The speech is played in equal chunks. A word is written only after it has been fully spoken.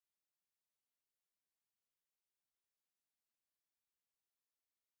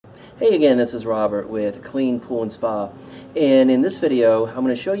Hey again, this is Robert with Clean Pool and Spa, and in this video I'm going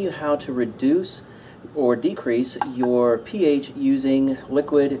to show you how to reduce or decrease your pH using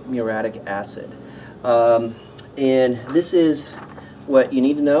liquid muriatic acid. And this is what you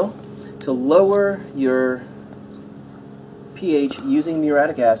need to know to lower your pH using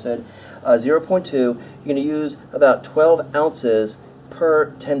muriatic acid. 0.2, you're going to use about 12 ounces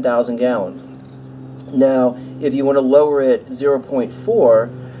per 10,000 gallons. Now, if you want to lower it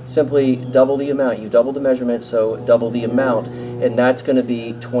 0.4, simply double the amount. You double the measurement, so double the amount, and that's going to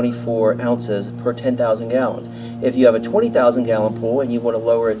be 24 ounces per 10,000 gallons. If you have a 20,000 gallon pool and you want to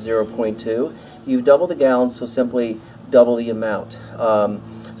lower it 0.2, you double the gallons, so simply double the amount.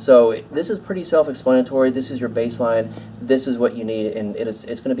 So this is pretty self-explanatory. This is your baseline. This is what you need, and it's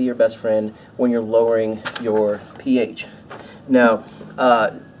going to be your best friend when you're lowering your pH. Now,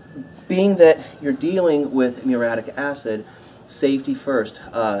 being that you're dealing with muriatic acid, safety first.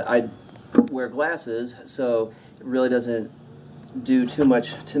 I wear glasses, so it really doesn't do too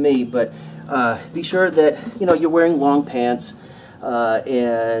much to me, but be sure that you're wearing long pants,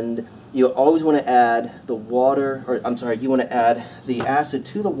 and you always want to add the water, or I'm sorry, you want to add the acid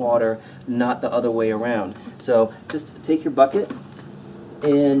to the water, not the other way around. So just take your bucket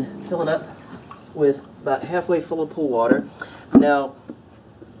and fill it up with about halfway full of pool water. Now,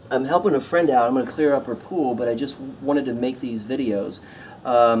 I'm helping a friend out. I'm going to clear up her pool, but I just wanted to make these videos.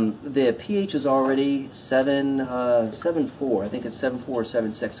 The pH is already 7.4. I think it's 7.4 or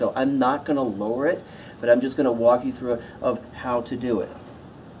 7.6. So I'm not going to lower it, but I'm just going to walk you through of how to do it.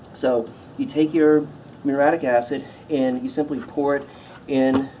 So you take your muriatic acid and you simply pour it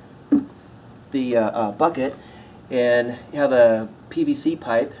in the bucket, and you have a PVC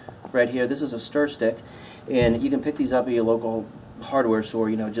pipe right here. This is a stir stick, and you can pick these up at your local hardware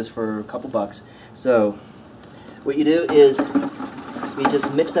store, just for a couple bucks. So what you do is you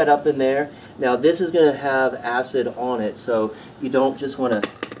just mix that up in there. Now this is going to have acid on it, so you don't just want to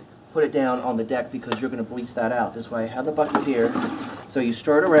put it down on the deck because you're going to bleach that out. This way I have the bucket here. So you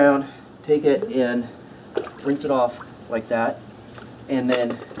stir it around, take it and rinse it off like that, and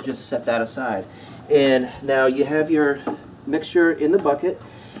then just set that aside. And now you have your mixture in the bucket,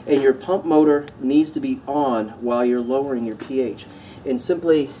 and your pump motor needs to be on while you're lowering your pH. And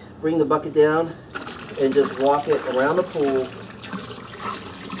simply bring the bucket down and just walk it around the pool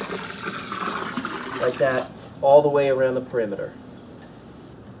like that, all the way around the perimeter.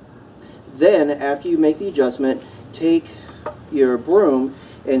 Then, after you make the adjustment, take your broom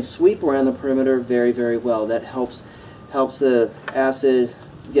and sweep around the perimeter very, very well. That helps the acid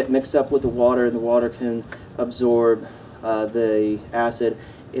get mixed up with the water, and the water can absorb the acid,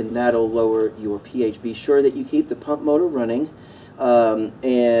 and that'll lower your pH. Be sure that you keep the pump motor running,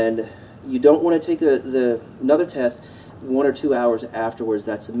 and you don't want to take another test 1 or 2 hours afterwards.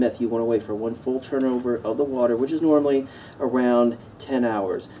 That's a myth. You want to wait for one full turnover of the water, which is normally around 10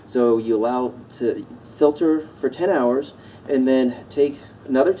 hours. So you allow to filter for 10 hours, and then take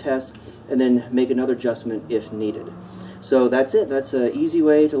another test, and then make another adjustment if needed. So that's it. That's an easy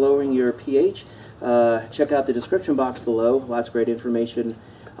way to lowering your pH. Check out the description box below. Lots of great information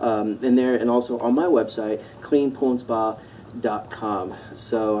in there, and also on my website, cleanpoolandspa.com.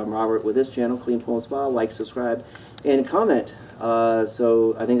 So I'm Robert with this channel, Clean Pool and Spa. Like, subscribe, and comment.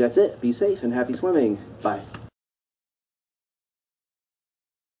 So I think that's it. Be safe and happy swimming. Bye.